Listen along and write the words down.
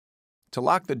To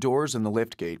lock the doors and the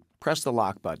liftgate, press the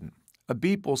lock button. A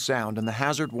beep will sound and the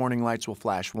hazard warning lights will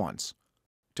flash once.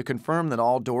 To confirm that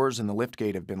all doors and the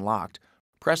liftgate have been locked,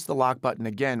 press the lock button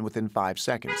again within 5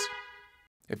 seconds.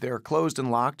 If they are closed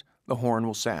and locked, the horn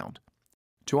will sound.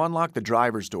 To unlock the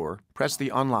driver's door, press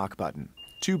the unlock button.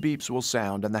 2 beeps will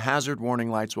sound and the hazard warning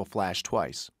lights will flash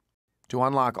twice. To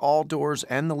unlock all doors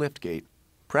and the liftgate,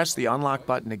 press the unlock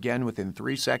button again within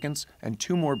 3 seconds and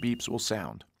 2 more beeps will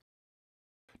sound.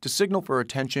 To signal for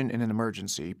attention in an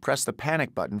emergency, press the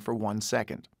panic button for 1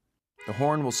 second. The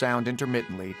horn will sound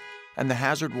intermittently and the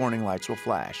hazard warning lights will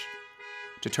flash.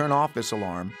 To turn off this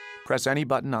alarm, press any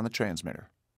button on the transmitter.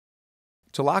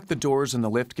 To lock the doors and the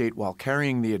liftgate while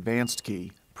carrying the advanced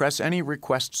key, press any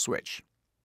request switch.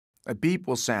 A beep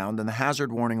will sound and the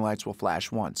hazard warning lights will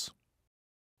flash once.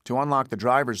 To unlock the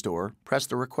driver's door, press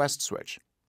the request switch.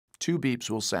 2 beeps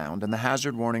will sound and the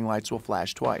hazard warning lights will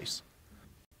flash twice.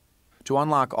 To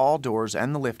unlock all doors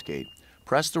and the liftgate,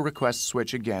 press the request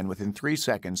switch again within 3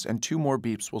 seconds and 2 more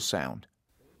beeps will sound.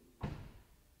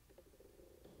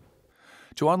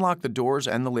 To unlock the doors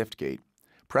and the liftgate,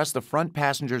 press the front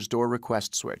passenger's door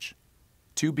request switch.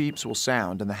 2 beeps will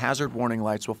sound and the hazard warning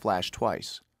lights will flash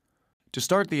twice. To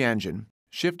start the engine,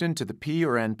 shift into the P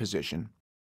or N position,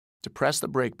 to press the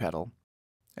brake pedal,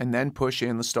 and then push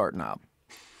in the start knob.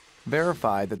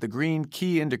 Verify that the green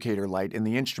key indicator light in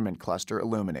the instrument cluster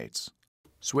illuminates.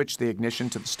 Switch the ignition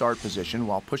to the start position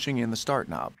while pushing in the start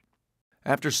knob.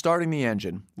 After starting the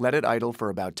engine, let it idle for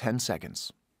about 10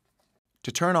 seconds.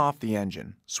 To turn off the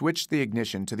engine, switch the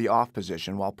ignition to the off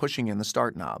position while pushing in the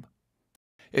start knob.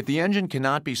 If the engine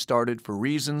cannot be started for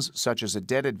reasons such as a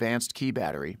dead advanced key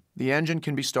battery, the engine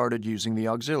can be started using the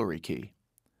auxiliary key.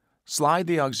 Slide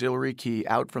the auxiliary key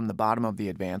out from the bottom of the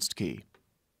advanced key.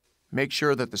 Make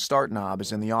sure that the start knob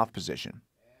is in the off position.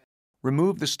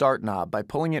 Remove the start knob by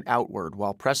pulling it outward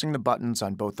while pressing the buttons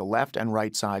on both the left and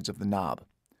right sides of the knob.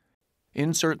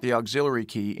 Insert the auxiliary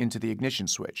key into the ignition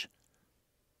switch.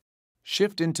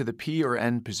 Shift into the P or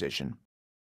N position.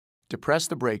 Depress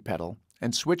the brake pedal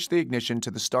and switch the ignition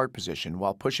to the start position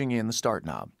while pushing in the start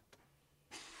knob.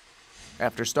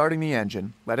 After starting the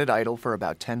engine, let it idle for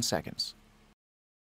about 10 seconds.